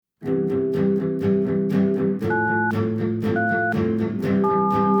The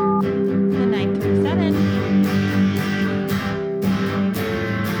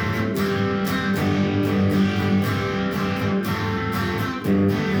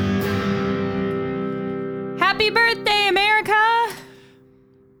Happy birthday, America!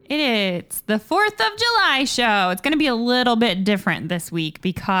 It's the 4th of July show. It's going to be a little bit different this week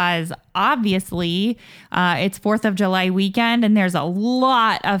because obviously it's 4th of July weekend and there's a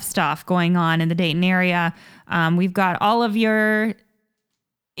lot of stuff going on in the Dayton area. We've got all of your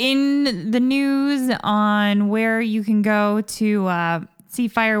in the news on where you can go to see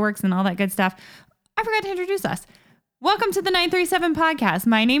fireworks and all that good stuff. I forgot to introduce us. Welcome to the 937 podcast.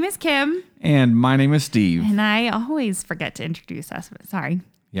 My name is Kim. And my name is Steve. And I always forget to introduce us. Sorry.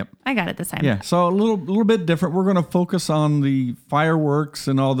 Yep. I got it this time. Yeah. So a little bit different. We're going to focus on the fireworks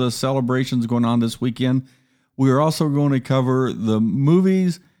and all the celebrations going on this weekend. We are also going to cover the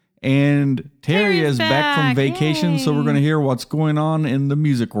movies, and Terry Terry's is back from vacation. Yay. So we're going to hear what's going on in the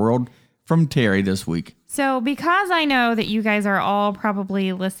music world from Terry this week. So because I know that you guys are all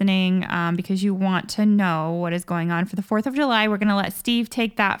probably listening because you want to know what is going on for the 4th of July, we're going to let Steve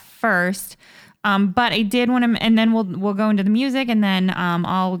take that first. But I did want to, and then we'll go into the music, and then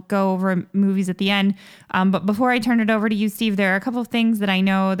I'll go over movies at the end. But before I turn it over to you, Steve, there are a couple of things that I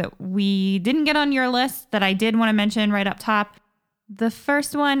know that we didn't get on your list that I did want to mention right up top. The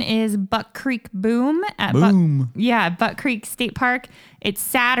first one is Buck Creek Boom at Buck Creek State Park. It's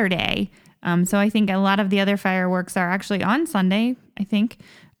Saturday. So I think a lot of the other fireworks are actually on Sunday, I think.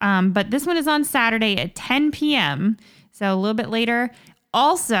 But this one is on Saturday at 10 p.m. So a little bit later.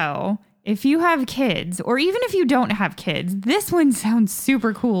 Also, if you have kids, or even if you don't have kids, this one sounds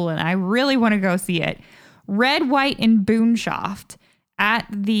super cool and I really want to go see it. Red, White, and Boonshoft at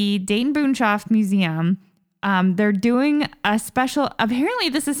the Dayton Boonshoft Museum. They're doing a special, apparently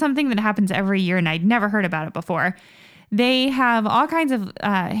this is something that happens every year and I'd never heard about it before. They have all kinds of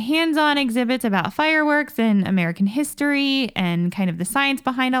hands-on exhibits about fireworks and American history and kind of the science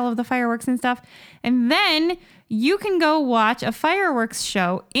behind all of the fireworks and stuff. And then you can go watch a fireworks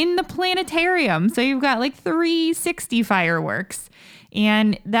show in the planetarium. So you've got like 360 fireworks.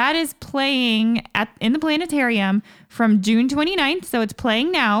 And that is playing in the planetarium from June 29th. So it's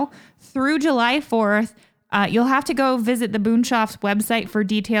playing now through July 4th. You'll have to go visit the Boonshoft's website for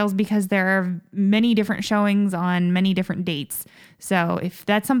details because there are many different showings on many different dates. So if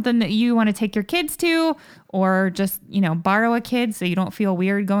that's something that you want to take your kids to, or just, borrow a kid so you don't feel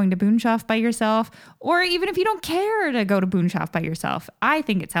weird going to Boonshoft by yourself, or even if you don't care to go to Boonshoft by yourself, I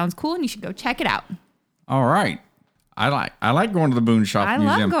think it sounds cool and you should go check it out. All right. I like going to the Boonshoft Museum.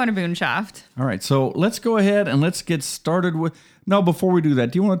 I love going to Boonshoft. All right. So let's go ahead and let's get started with... No, before we do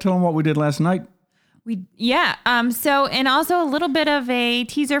that, do you want to tell them what we did last night? So, and also a little bit of a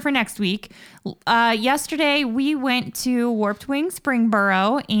teaser for next week. Yesterday, we went to Warped Wing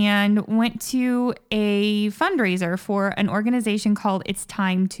Springboro and went to a fundraiser for an organization called It's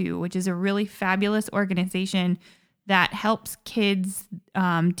Time To, which is a really fabulous organization that helps kids,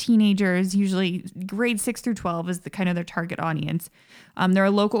 teenagers, usually grade 6 through 12 is the kind of their target audience. They're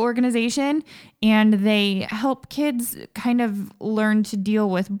a local organization and they help kids kind of learn to deal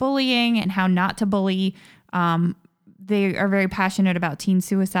with bullying and how not to bully. They are very passionate about teen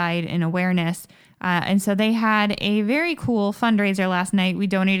suicide and awareness. And so they had a very cool fundraiser last night. We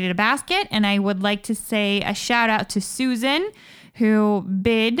donated a basket, and I would like to say a shout out to Susan, who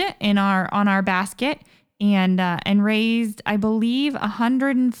bid on our basket. And raised, I believe,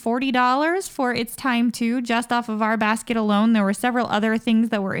 $140 for It's Time To, just off of our basket alone. There were several other things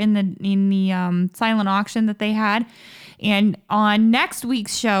that were in the silent auction that they had. And on next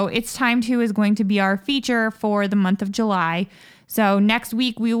week's show, It's Time To is going to be our feature for the month of July. So next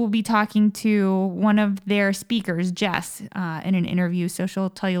week we will be talking to one of their speakers, Jess, in an interview. So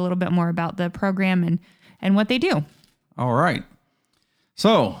she'll tell you a little bit more about the program and what they do. All right.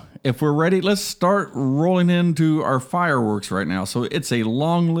 So if we're ready, let's start rolling into our fireworks right now. So it's a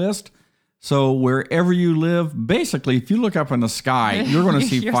long list. So wherever you live, basically, if you look up in the sky, you're going to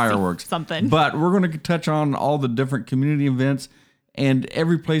see fireworks. Something. But we're going to touch on all the different community events and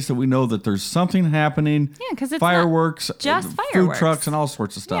every place that we know that there's something happening. Yeah, because it's fireworks, not just food fireworks. trucks, and all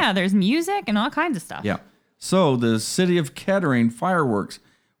sorts of stuff. Yeah, there's music and all kinds of stuff. Yeah. So the City of Kettering fireworks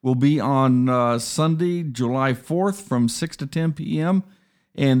will be on Sunday, July 4th from 6 to 10 p.m.,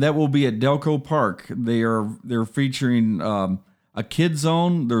 and that will be at Delco Park. They're featuring a kid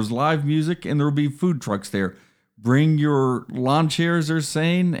zone. There's live music, and there will be food trucks there. Bring your lawn chairs, they're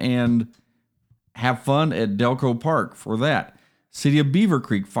saying, and have fun at Delco Park for that. City of Beaver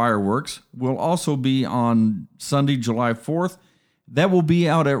Creek fireworks will also be on Sunday, July 4th. That will be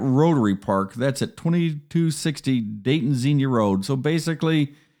out at Rotary Park. That's at 2260 Dayton Xenia Road. So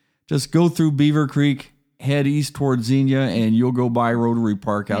basically, just go through Beaver Creek, head east towards Xenia, and you'll go by Rotary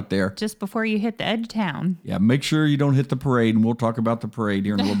Park out there. Just before you hit the edge of town. Yeah, make sure you don't hit the parade, and we'll talk about the parade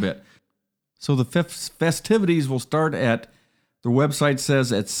here in a little bit. So the festivities will start at, the website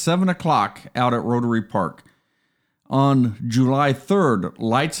says, at 7 o'clock out at Rotary Park. On July 3rd,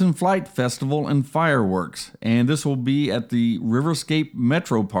 Lights and Flight Festival and Fireworks. And this will be at the Riverscape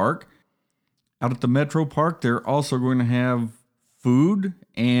Metro Park. Out at the Metro Park, they're also going to have food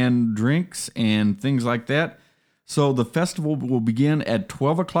and drinks and things like that. So the festival will begin at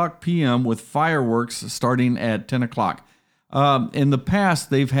 12 o'clock p.m. with fireworks starting at 10 o'clock. In the past,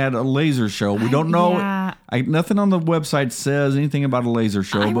 they've had a laser show. We don't know. Yeah. Nothing on the website says anything about a laser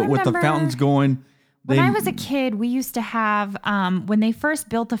show, but with the fountains going... When I was a kid, we used to have, when they first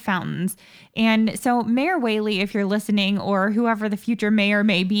built the fountains, and so Mayor Whaley, if you're listening, or whoever the future mayor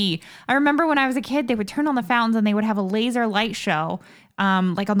may be, I remember when I was a kid, they would turn on the fountains and they would have a laser light show,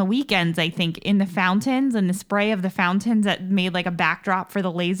 like on the weekends, I think, in the fountains, and the spray of the fountains that made like a backdrop for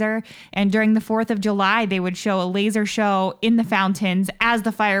the laser. And during the 4th of July, they would show a laser show in the fountains as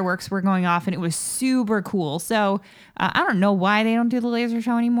the fireworks were going off, and it was super cool. So I don't know why they don't do the laser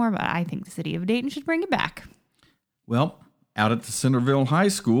show anymore, but I think the city of Dayton should bring it back. Well, out at the Centerville High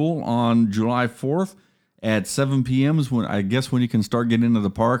School on July 4th at 7 p.m. is when you can start getting into the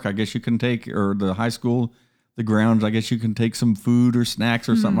park. I guess you can take, or the high school, the grounds, I guess you can take some food or snacks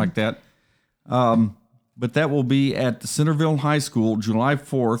or something like that. But that will be at the Centerville High School, July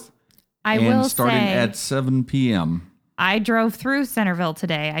 4th. Starting at 7 p.m. I drove through Centerville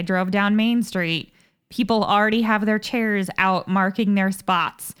today. I drove down Main Street. People already have their chairs out marking their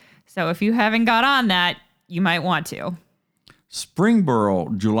spots. So if you haven't got on that, you might want to.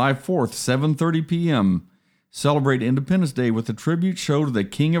 Springboro, July 4th, 7:30 p.m. Celebrate Independence Day with a tribute show to the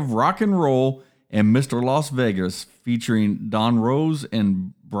King of Rock and Roll and Mr. Las Vegas, featuring Don Rose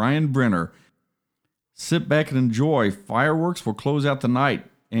and Brian Brenner. Sit back and enjoy. Fireworks will close out the night,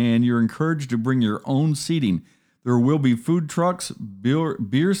 and you're encouraged to bring your own seating. There will be food trucks,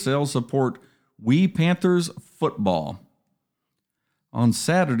 beer sales support We Panthers football. On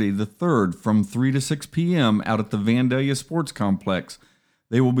Saturday the 3rd from 3 to 6 p.m. out at the Vandalia Sports Complex.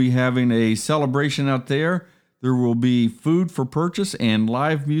 They will be having a celebration out there. There will be food for purchase and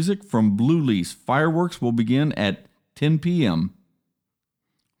live music from Blue Lease. Fireworks will begin at 10 p.m.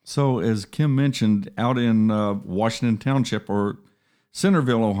 So, as Kim mentioned, out in Washington Township or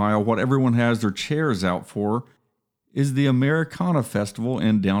Centerville, Ohio, what everyone has their chairs out for is the Americana Festival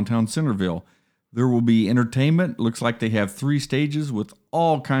in downtown Centerville. There will be entertainment. Looks like they have 3 stages with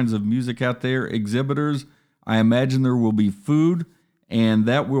all kinds of music out there, exhibitors. I imagine there will be food, and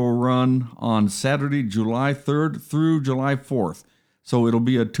that will run on Saturday, July 3rd through July 4th. So it'll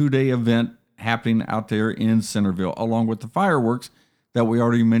be a 2-day event happening out there in Centerville, along with the fireworks that we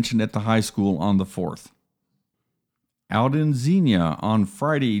already mentioned at the high school on the 4th. Out in Xenia on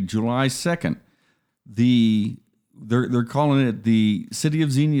Friday, July 2nd, they're calling it the City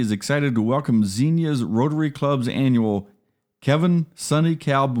of Xenia is excited to welcome Xenia's Rotary Club's annual Kevin Sonny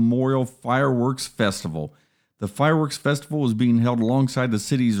Cal Memorial Fireworks Festival. The Fireworks Festival is being held alongside the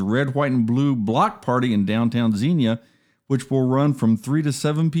city's Red, White, and Blue Block Party in downtown Xenia, which will run from 3 to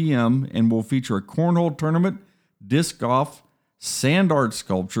 7 p.m. and will feature a cornhole tournament, disc golf, sand art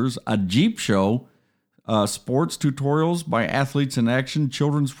sculptures, a Jeep show, sports tutorials by Athletes in Action,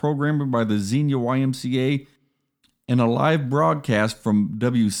 children's programming by the Xenia YMCA, and a live broadcast from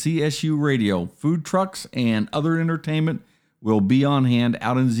WCSU Radio. Food trucks and other entertainment will be on hand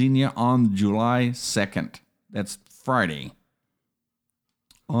out in Xenia on July 2nd. That's Friday.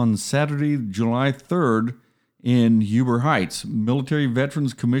 On Saturday, July 3rd, in Huber Heights, Military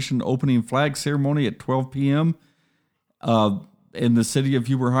Veterans Commission opening flag ceremony at 12 p.m. In the city of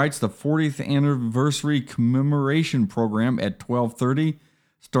Huber Heights, the 40th anniversary commemoration program at 12:30.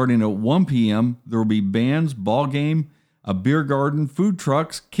 Starting at 1 p.m., there will be bands, ball game, a beer garden, food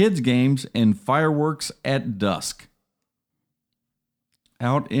trucks, kids games, and fireworks at dusk.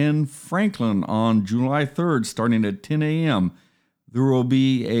 Out in Franklin on July 3rd, starting at 10 a.m., there will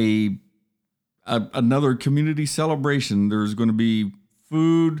be another community celebration. There's going to be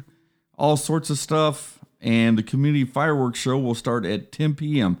food, all sorts of stuff, and the community fireworks show will start at 10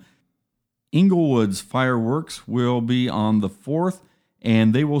 p.m. Inglewood's fireworks will be on the 4th,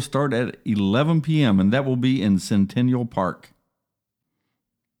 and they will start at 11 p.m., and that will be in Centennial Park.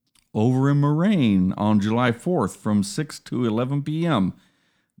 Over in Moraine on July 4th from 6 to 11 p.m.,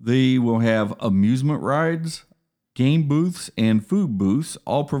 they will have amusement rides, game booths, and food booths,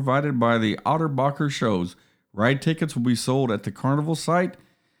 all provided by the Otterbacher Shows. Ride tickets will be sold at the carnival site.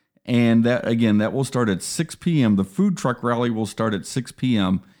 And that will start at 6 p.m. The food truck rally will start at 6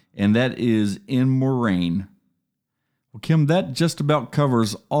 p.m. and that is in Moraine. Well, Kim, that just about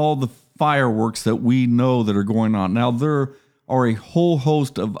covers all the fireworks that we know that are going on. Now, there are a whole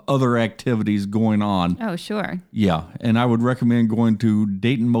host of other activities going on. Oh, sure. Yeah, and I would recommend going to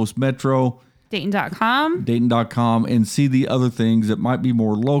Dayton Most Metro, Dayton.com, and see the other things that might be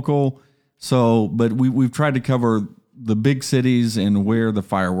more local. So, but we've tried to cover the big cities and where the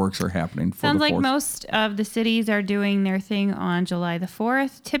fireworks are happening. Sounds like most of the cities are doing their thing on July the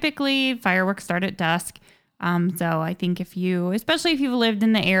 4th. Typically, fireworks start at dusk. So I think especially if you've lived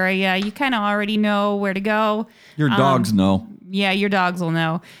in the area, you kind of already know where to go. Your dogs know. Yeah, your dogs will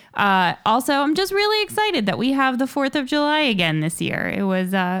know. Also, I'm just really excited that we have the 4th of July again this year. It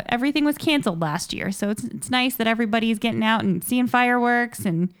was everything was canceled last year, so it's nice that everybody's getting out and seeing fireworks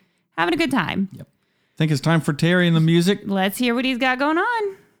and having a good time. Yep. Think it's time for Terry and the music? Let's hear what he's got going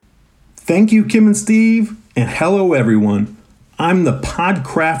on. Thank you, Kim and Steve, and hello, everyone. I'm the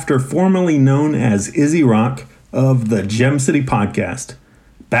podcrafter formerly known as Izzy Rock of the Gem City Podcast,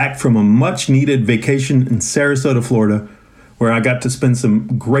 back from a much-needed vacation in Sarasota, Florida, where I got to spend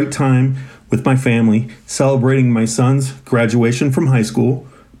some great time with my family celebrating my son's graduation from high school.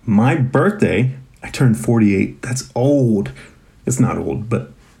 My birthday, I turned 48. That's old. It's not old,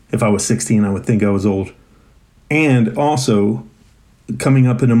 but if I was 16, I would think I was old. And also, coming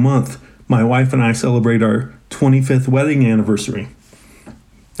up in a month, my wife and I celebrate our 25th wedding anniversary.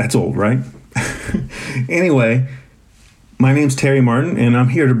 That's old, right? Anyway, my name's Terry Martin, and I'm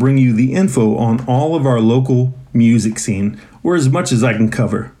here to bring you the info on all of our local music scene, or as much as I can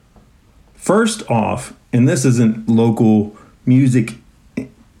cover. First off, and this isn't local music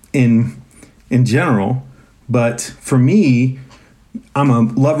in general, but for me, I'm a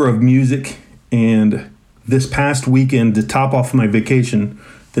lover of music, and this past weekend, to top off my vacation,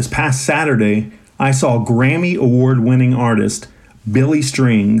 this past Saturday, I saw Grammy Award-winning artist Billy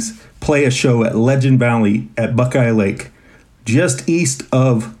Strings play a show at Legend Valley at Buckeye Lake, just east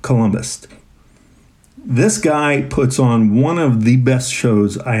of Columbus. This guy puts on one of the best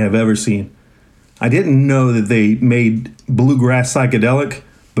shows I have ever seen. I didn't know that they made bluegrass psychedelic,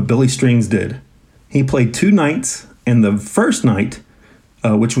 but Billy Strings did. He played 2 nights, and the first night,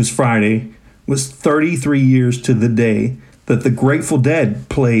 which was Friday, was 33 years to the day that the Grateful Dead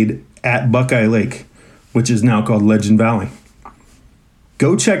played at Buckeye Lake, which is now called Legend Valley.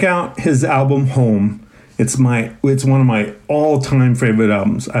 Go check out his album Home. It's one of my all-time favorite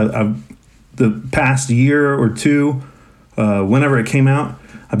albums. The past year or two, whenever it came out,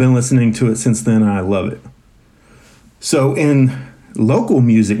 I've been listening to it since then, and I love it. So in local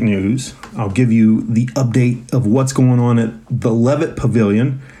music news, I'll give you the update of what's going on at the Levitt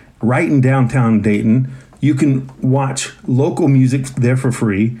Pavilion right in downtown Dayton. You can watch local music there for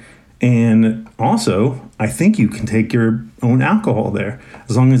free. And also, I think you can take your own alcohol there,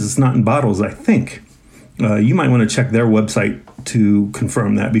 as long as it's not in bottles, I think. You might want to check their website to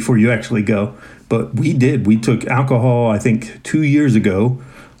confirm that before you actually go. But we did. We took alcohol, I think, 2 years ago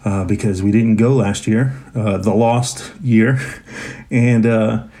because we didn't go last year, the lost year. And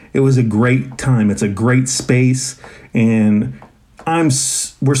it was a great time. It's a great space. And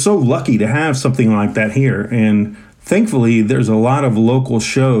we're so lucky to have something like that here. And thankfully, there's a lot of local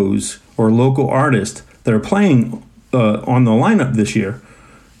shows or local artists that are playing on the lineup this year.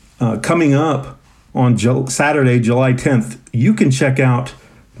 Coming up on Saturday, July 10th, you can check out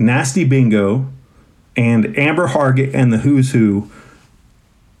Nasty Bingo and Amber Hargett and the Who's Who.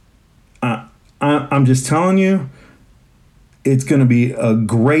 I'm just telling you, it's going to be a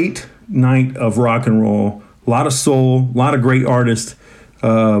great night of rock and roll. A lot of soul, a lot of great artists.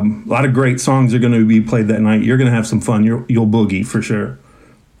 A lot of great songs are going to be played that night. You're going to have some fun. You'll boogie for sure.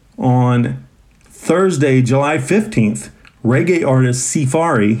 On Thursday, July 15th, reggae artist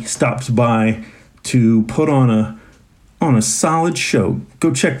Safari stops by to put on a solid show.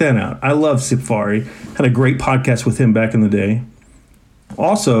 Go check that out. I love Safari. Had a great podcast with him back in the day.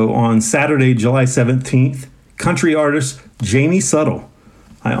 Also on Saturday, July 17th, country artist Jamie Suttle.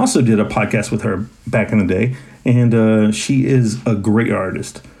 I also did a podcast with her back in the day, and she is a great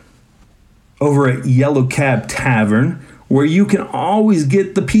artist. Over at Yellow Cab Tavern, where you can always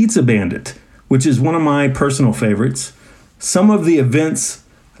get the Pizza Bandit, which is one of my personal favorites. Some of the events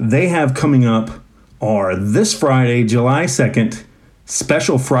they have coming up are this Friday, July 2nd,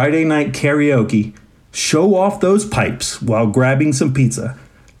 special Friday night karaoke. Show off those pipes while grabbing some pizza.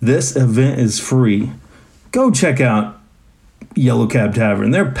 This event is free. Go check out Yellow Cab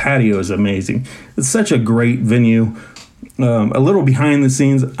Tavern. Their patio is amazing. It's such a great venue. A little behind the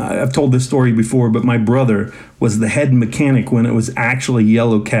scenes, I've told this story before, but my brother was the head mechanic when it was actually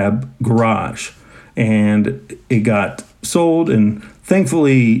Yellow Cab Garage. And it got sold, and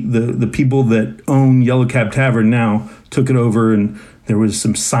thankfully the people that own Yellow Cab Tavern now took it over, and there was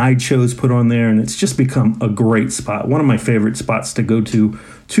some side shows put on there, and it's just become a great spot. One of my favorite spots to go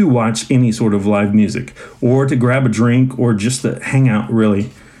to watch any sort of live music, or to grab a drink, or just to hang out,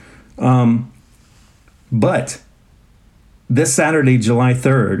 really. But this Saturday, July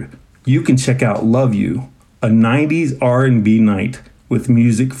 3rd, you can check out Love You, a 90s R&B night with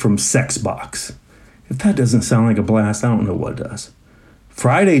music from Sexbox. If that doesn't sound like a blast, I don't know what does.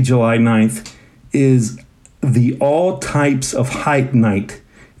 Friday, July 9th is the All Types of Hype night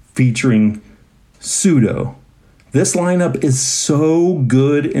featuring Pseudo. This lineup is so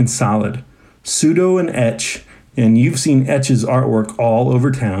good and solid. Pseudo and Etch, and you've seen Etch's artwork all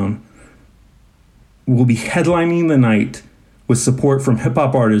over town, will be headlining the night with support from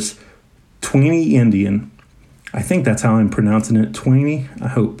hip-hop artist Tweeny Indian. I think that's how I'm pronouncing it, Tweeny, I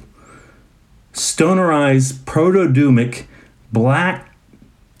hope. Stoner Eyes, Proto-Doomic, Black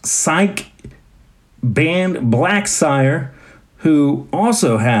Psych band Black Sire, who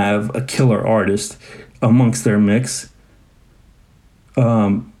also have a killer artist amongst their mix.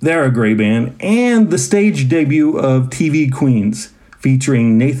 They're a great band. And the stage debut of TV Queens,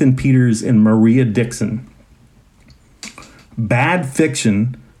 featuring Nathan Peters and Maria Dixon. Bad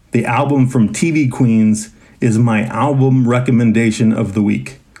Fiction, the album from TV Queens, is my album recommendation of the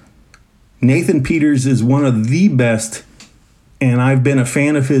week. Nathan Peters is one of the best, and I've been a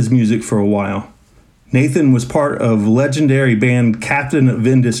fan of his music for a while. Nathan was part of legendary band Captain of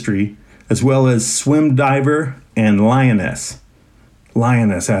Industry, as well as Swim Diver and Lioness.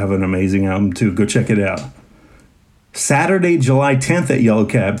 Lioness have an amazing album too. Go check it out. Saturday, July 10th at Yellow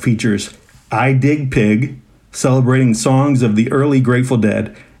Cab features I Dig Pig, celebrating songs of the early Grateful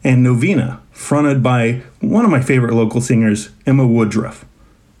Dead, and Novena, fronted by one of my favorite local singers, Emma Woodruff.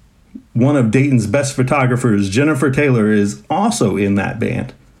 One of Dayton's best photographers, Jennifer Taylor, is also in that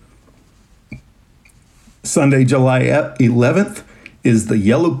band. Sunday, July 11th is the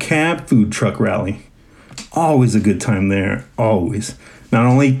Yellow Cab Food Truck Rally. Always a good time there, always. Not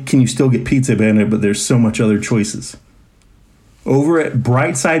only can you still get Pizza Bandit, but there's so much other choices. Over at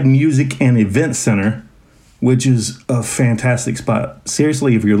Brightside Music and Event Center, which is a fantastic spot.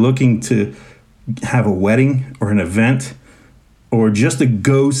 Seriously, if you're looking to have a wedding or an event, or just to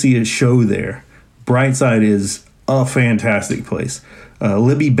go see a show there, Brightside is a fantastic place.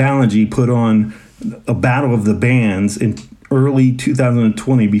 Libby Ballingy put on a battle of the bands in early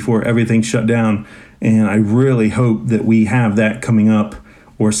 2020 before everything shut down, and I really hope that we have that coming up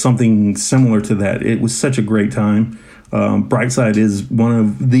or something similar to that. It was such a great time. Brightside is one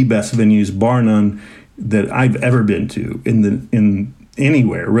of the best venues, bar none, that I've ever been to in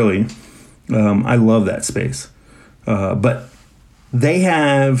anywhere, really. I love that space. But they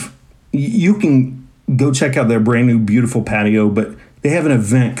have, you can go check out their brand new beautiful patio, but they have an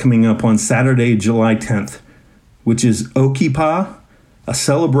event coming up on Saturday, July 10th, which is Okipa, a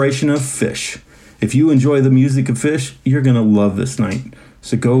celebration of fish. If you enjoy the music of Fish, you're going to love this night.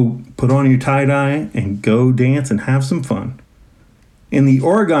 So go put on your tie-dye and go dance and have some fun. In the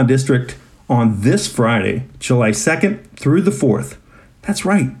Oregon District on this Friday, July 2nd through the 4th. That's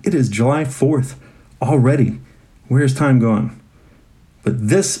right, it is July 4th already. Where's time gone? But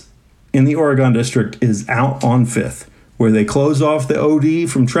this in the Oregon District is Out on 5th, where they close off the OD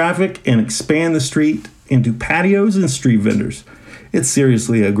from traffic and expand the street into patios and street vendors. It's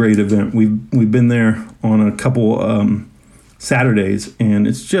seriously a great event. We've been there on a couple Saturdays, and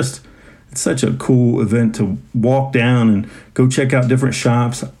it's such a cool event to walk down and go check out different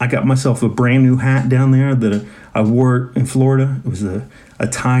shops. I got myself a brand new hat down there that I wore in Florida. It was a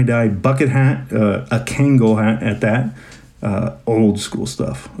tie-dye bucket hat, a Kangol hat at that. Old school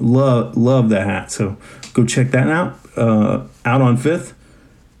stuff. Love that hat. So go check that out. Out on 5th.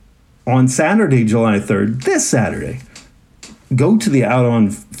 On Saturday, July 3rd, this Saturday, go to the Out on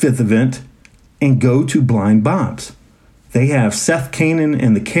 5th event and go to Blind Bob's. They have Seth Canaan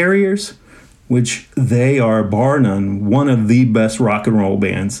and the Carriers, which they are, bar none, one of the best rock and roll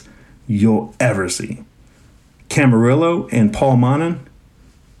bands you'll ever see. Camarillo and Paul Monon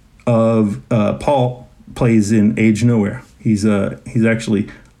of Paul plays in Age Nowhere. He's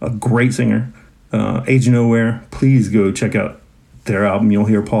actually a great singer. Age Nowhere, please go check out their album. You'll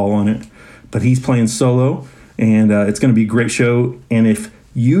hear Paul on it. But he's playing solo, and it's going to be a great show. And if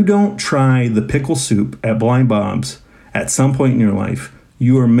you don't try the pickle soup at Blind Bob's at some point in your life,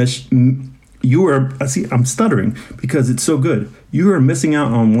 I'm stuttering because it's so good. You are missing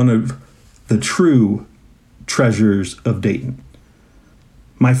out on one of the true treasures of Dayton.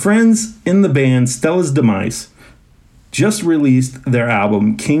 My friends in the band Stella's Demise just released their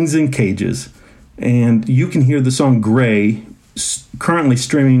album Kings and Cages, and you can hear the song Gray currently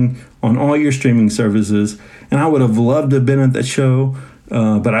streaming on all your streaming services. And I would have loved to have been at that show,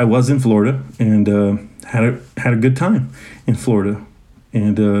 but I was in Florida and had a good time in Florida.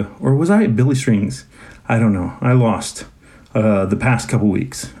 And or was I at Billy Strings? I don't know. I lost the past couple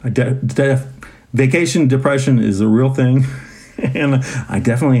weeks. Vacation depression is a real thing, and I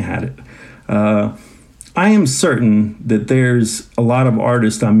definitely had it. I am certain that there's a lot of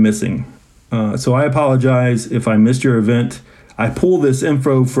artists I'm missing. So I apologize if I missed your event. I pull this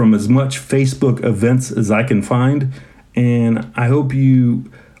info from as much Facebook events as I can find, and I hope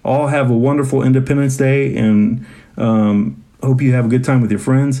you all have a wonderful Independence Day, and hope you have a good time with your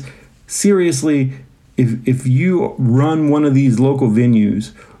friends. Seriously, if you run one of these local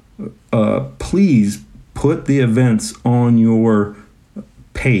venues, please put the events on your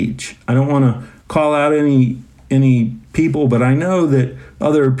page. I don't want to call out any people, but I know that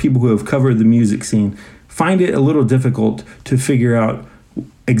other people who have covered the music scene find it a little difficult to figure out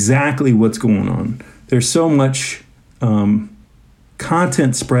exactly what's going on. There's so much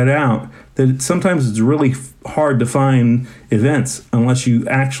content spread out that sometimes it's really hard to find events unless you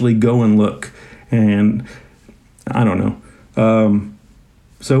actually go and look. And I don't know.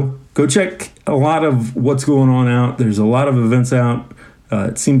 So go check a lot of what's going on out. There's a lot of events out.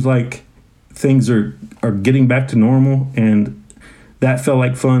 It seems like things are getting back to normal, and that felt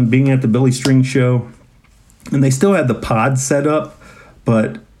like fun. Being at the Billy String show, and they still had the pod set up,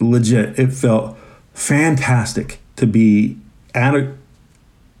 but legit, it felt fantastic to be at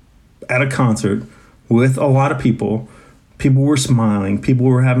a concert with a lot of people. People were smiling. People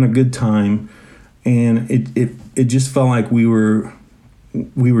were having a good time, and it just felt like we were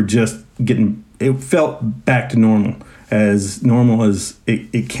just getting. It felt back to normal as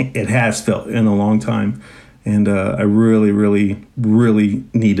it has felt in a long time, and I really, really, really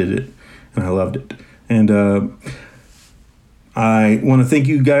needed it, and I loved it. And I want to thank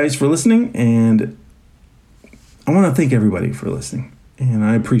you guys for listening, and I want to thank everybody for listening. And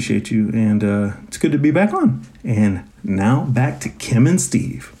I appreciate you, and it's good to be back on. And now back to Kim and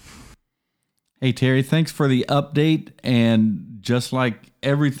Steve. Hey, Terry, thanks for the update. And just like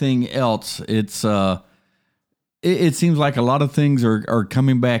everything else, it's it seems like a lot of things are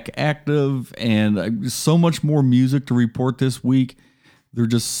coming back active, and so much more music to report this week. There are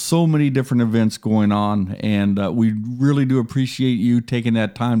just so many different events going on, and we really do appreciate you taking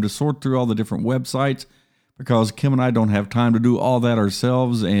that time to sort through all the different websites, because Kim and I don't have time to do all that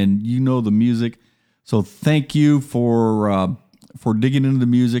ourselves, and you know the music. So thank you for digging into the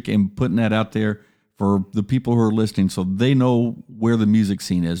music and putting that out there for the people who are listening so they know where the music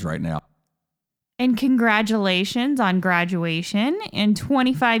scene is right now. And congratulations on graduation and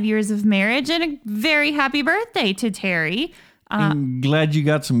 25 years of marriage, and a very happy birthday to Terry. I'm glad you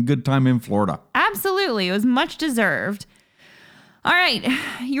got some good time in Florida. Absolutely. It was much deserved. All right.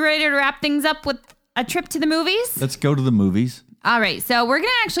 You ready to wrap things up with a trip to the movies? Let's go to the movies. All right. So we're going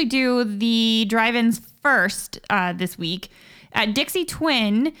to actually do the drive-ins first this week. At Dixie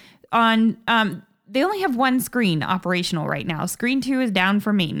Twin, they only have one screen operational right now. Screen 2 is down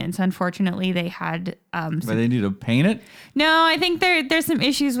for maintenance. Unfortunately, they had... But they need to paint it? No, I think there's some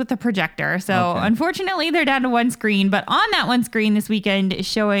issues with the projector. So Unfortunately, they're down to one screen. But on that one screen this weekend is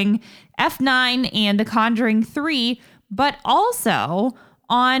showing F9 and The Conjuring 3. But also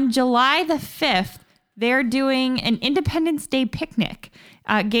on July the 5th, they're doing an Independence Day picnic.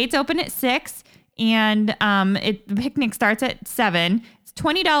 Gates open at 6, and the picnic starts at 7. It's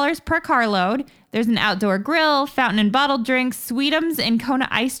 $20 per carload. There's an outdoor grill, fountain and bottled drinks, Sweetums and Kona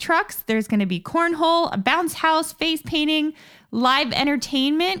ice trucks. There's going to be cornhole, a bounce house, face painting, live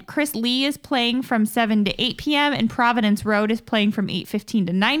entertainment. Chris Lee is playing from 7 to 8 p.m. and Providence Road is playing from 8:15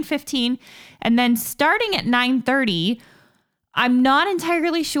 to 9:15. And then starting at 9:30, I'm not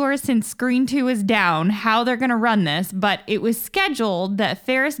entirely sure, since Screen 2 is down, how they're going to run this, but it was scheduled that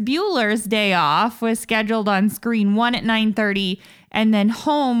Ferris Bueller's Day Off was scheduled on Screen 1 at 9:30, and then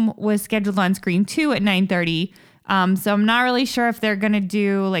Home was scheduled on Screen 2 at 9:30. So I'm not really sure if they're going to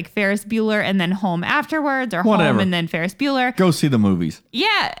do like Ferris Bueller and then Home afterwards, or Whatever. Home and then Ferris Bueller. Go see the movies.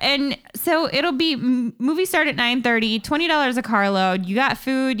 Yeah, and so it'll be, movies start at 9:30, $20 a carload. You got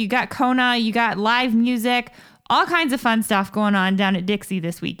food, you got Kona, you got live music, all kinds of fun stuff going on down at Dixie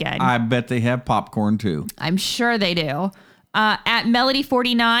this weekend. I bet they have popcorn too. I'm sure they do. At Melody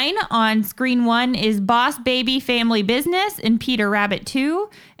 49 on Screen 1 is Boss Baby Family Business and Peter Rabbit 2.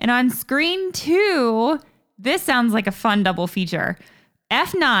 And on Screen 2, this sounds like a fun double feature.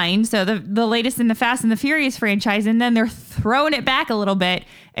 F9, so the latest in the Fast and the Furious franchise, and then they're throwing it back a little bit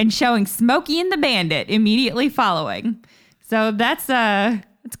and showing Smokey and the Bandit immediately following. So that's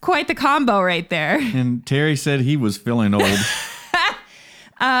it's quite the combo right there. And Terry said he was feeling old.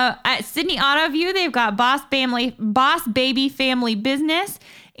 At Sydney Auto View, they've got Boss Baby Family Business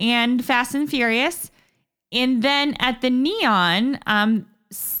and Fast and Furious. And then at the Neon,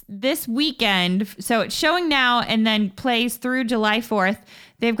 this weekend, so it's showing now and then plays through July 4th.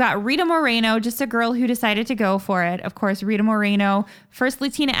 They've got Rita Moreno, just a girl who decided to go for it. Of course, Rita Moreno, first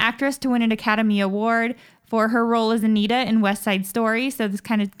Latina actress to win an Academy Award for her role as Anita in West Side Story. So this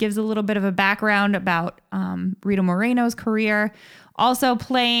kind of gives a little bit of a background about Rita Moreno's career. Also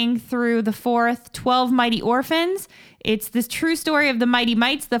playing through the 4th, 12 Mighty Orphans. It's this true story of the Mighty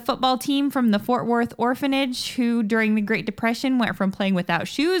Mites, the football team from the Fort Worth orphanage who during the Great Depression went from playing without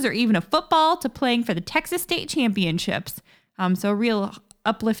shoes or even a football to playing for the Texas State Championships. So a real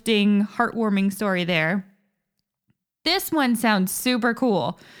uplifting, heartwarming story there. This one sounds super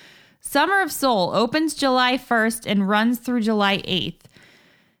cool. Summer of Soul opens July 1st and runs through July 8th.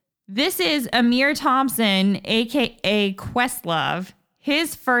 This is Amir Thompson, a.k.a. Questlove,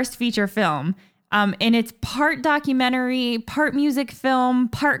 his first feature film. And it's part documentary, part music film,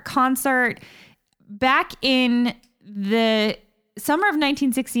 part concert. Back in the summer of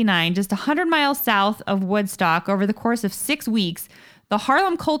 1969, just 100 miles south of Woodstock, over the course of 6 weeks, the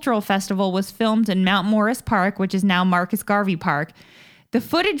Harlem Cultural Festival was filmed in Mount Morris Park, which is now Marcus Garvey Park. The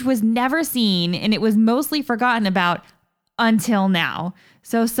footage was never seen, and it was mostly forgotten about until now.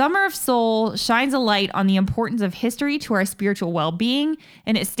 So Summer of Soul shines a light on the importance of history to our spiritual well-being,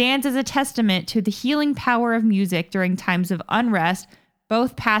 and it stands as a testament to the healing power of music during times of unrest,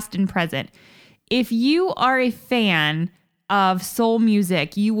 both past and present. If you are a fan of soul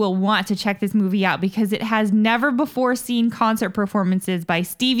music, you will want to check this movie out because it has never before seen concert performances by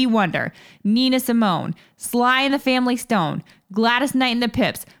Stevie Wonder, Nina Simone, Sly and the Family Stone, Gladys Knight and the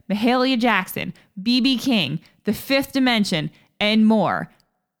Pips, Mahalia Jackson, B.B. King, The Fifth Dimension, and more.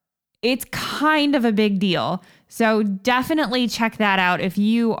 It's kind of a big deal. So definitely check that out if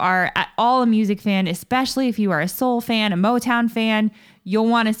you are at all a music fan, especially if you are a soul fan, a Motown fan, you'll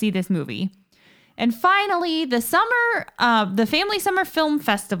want to see this movie. And finally, the Family Summer Film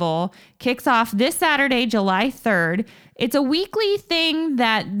Festival kicks off this Saturday, July 3rd. It's a weekly thing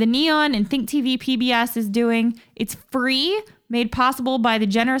that the Neon and Think TV PBS is doing. It's free, made possible by the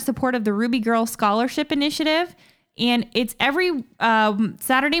generous support of the Ruby Girl Scholarship Initiative. And it's every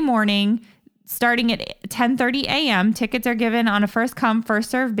Saturday morning starting at 10:30 a.m. Tickets are given on a first come, first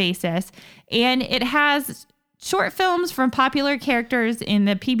served basis. And it has short films from popular characters in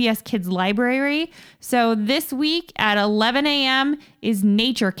the PBS Kids Library. So this week at 11 a.m. is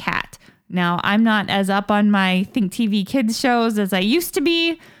Nature Cat. Now, I'm not as up on my Think TV Kids shows as I used to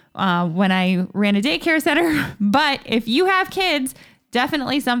be when I ran a daycare center. But if you have kids,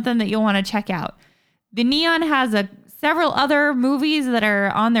 definitely something that you'll want to check out. The Neon has several other movies that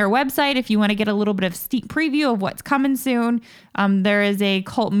are on their website if you want to get a little bit of sneak preview of what's coming soon. There is a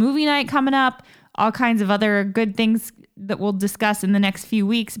cult movie night coming up, all kinds of other good things that we'll discuss in the next few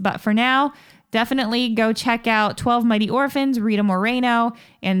weeks. But for now, definitely go check out 12 Mighty Orphans, Rita Moreno,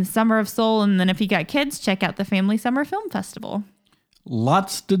 and Summer of Soul. And then if you got kids, check out the Family Summer Film Festival.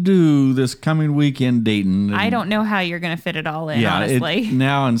 Lots to do this coming week in Dayton. I don't know how you're going to fit it all in, honestly.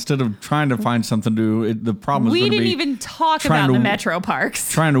 Now, instead of trying to find something to do, the problem is we going to be... We didn't even talk about the metro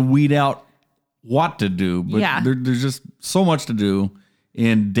parks. Trying to weed out what to do. But yeah. There's just so much to do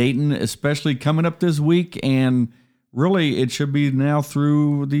in Dayton, especially coming up this week. And really, it should be now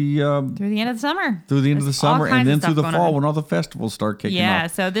through the end of the summer. Through the end of the summer and then through the fall when all the festivals start kicking off. Yeah,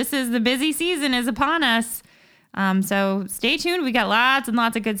 so this is the busy season is upon us. So stay tuned. We got lots and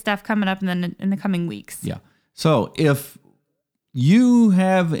lots of good stuff coming up in the coming weeks. Yeah. So if you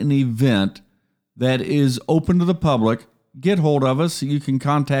have an event that is open to the public, get hold of us. You can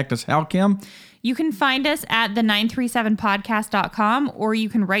contact us. How, Kim? You can find us at the937podcast.com, or you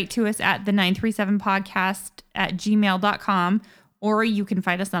can write to us at the937podcast@gmail.com, or you can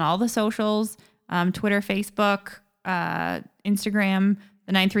find us on all the socials, Twitter, Facebook, Instagram,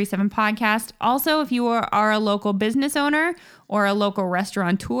 the 937 Podcast. Also, if you are a local business owner or a local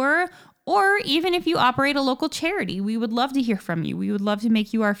restaurateur, or even if you operate a local charity, we would love to hear from you. We would love to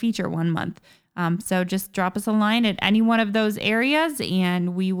make you our feature one month. So just drop us a line at any one of those areas,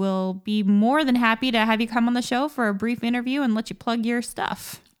 and we will be more than happy to have you come on the show for a brief interview and let you plug your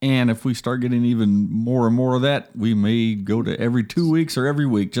stuff. And if we start getting even more and more of that, we may go to every 2 weeks or every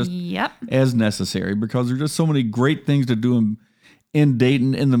week, just as necessary, because there's just so many great things to do in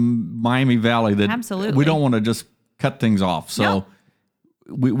Dayton, in the Miami Valley, that absolutely we don't want to just cut things off. So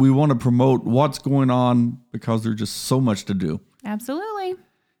we want to promote what's going on because there's just so much to do. Absolutely.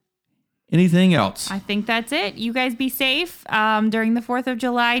 Anything else? I think that's it. You guys be safe during the 4th of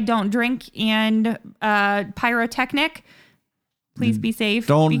July. Don't drink and pyrotechnic. Please be safe.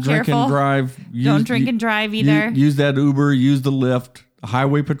 Don't be drink careful. and drive. Don't drink and drive either. Use that Uber. Use the Lyft.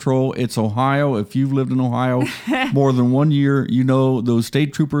 Highway Patrol. It's Ohio. If you've lived in Ohio more than 1 year, you know those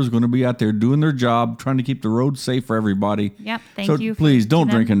state troopers are going to be out there doing their job, trying to keep the roads safe for everybody. Yep. Thank you. So please don't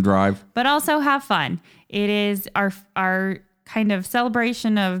drink and drive. But also have fun. It is our kind of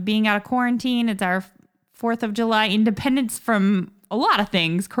celebration of being out of quarantine. It's our 4th of July independence from a lot of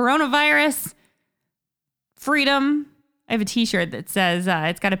things. Coronavirus, freedom. I have a t-shirt that says,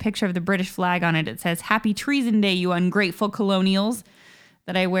 it's got a picture of the British flag on it. It says, "Happy Treason Day, you ungrateful colonials,"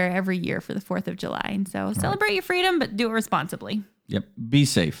 that I wear every year for the 4th of July. And so celebrate your freedom, but do it responsibly. Yep. Be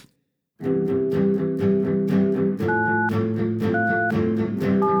safe.